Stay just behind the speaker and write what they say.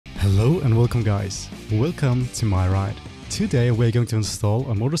Hello and welcome guys, welcome to my ride. Today we're going to install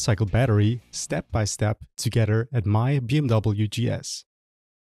a motorcycle battery step by step together at my BMW GS.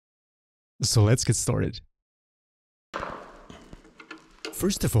 So let's get started.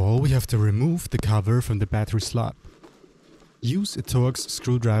 First of all, we have to remove the cover from the battery slot. Use a Torx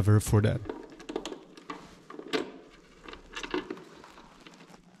screwdriver for that.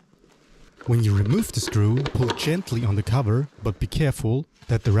 When you remove the screw, pull gently on the cover, but be careful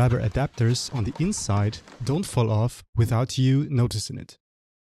that the rubber adapters on the inside don't fall off without you noticing it.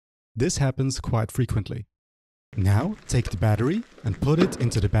 This happens quite frequently. Now take the battery and put it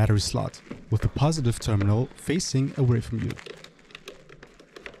into the battery slot, with the positive terminal facing away from you.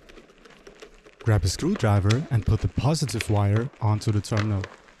 Grab a screwdriver and put the positive wire onto the terminal.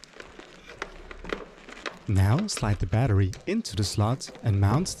 Now slide the battery into the slot and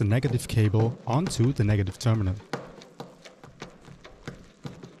mount the negative cable onto the negative terminal.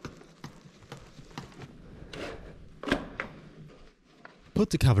 Put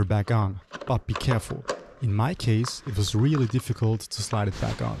the cover back on, but be careful. In my case, it was really difficult to slide it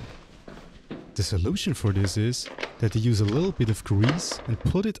back on. The solution for this is that you use a little bit of grease and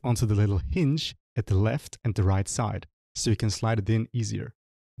put it onto the little hinge at the left and the right side, so you can slide it in easier.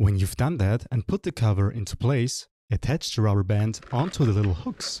 When you've done that and put the cover into place, attach the rubber band onto the little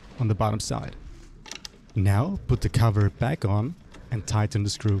hooks on the bottom side. Now put the cover back on and tighten the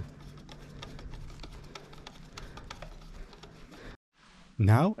screw.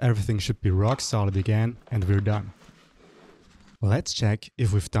 Now everything should be rock solid again and we're done. Let's check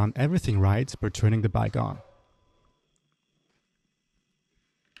if we've done everything right by turning the bike on.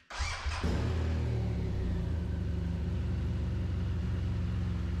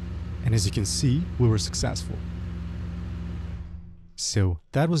 And as you can see, we were successful. So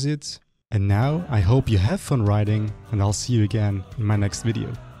that was it. And now I hope you have fun riding and I'll see you again in my next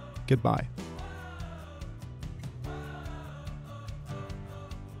video. Goodbye.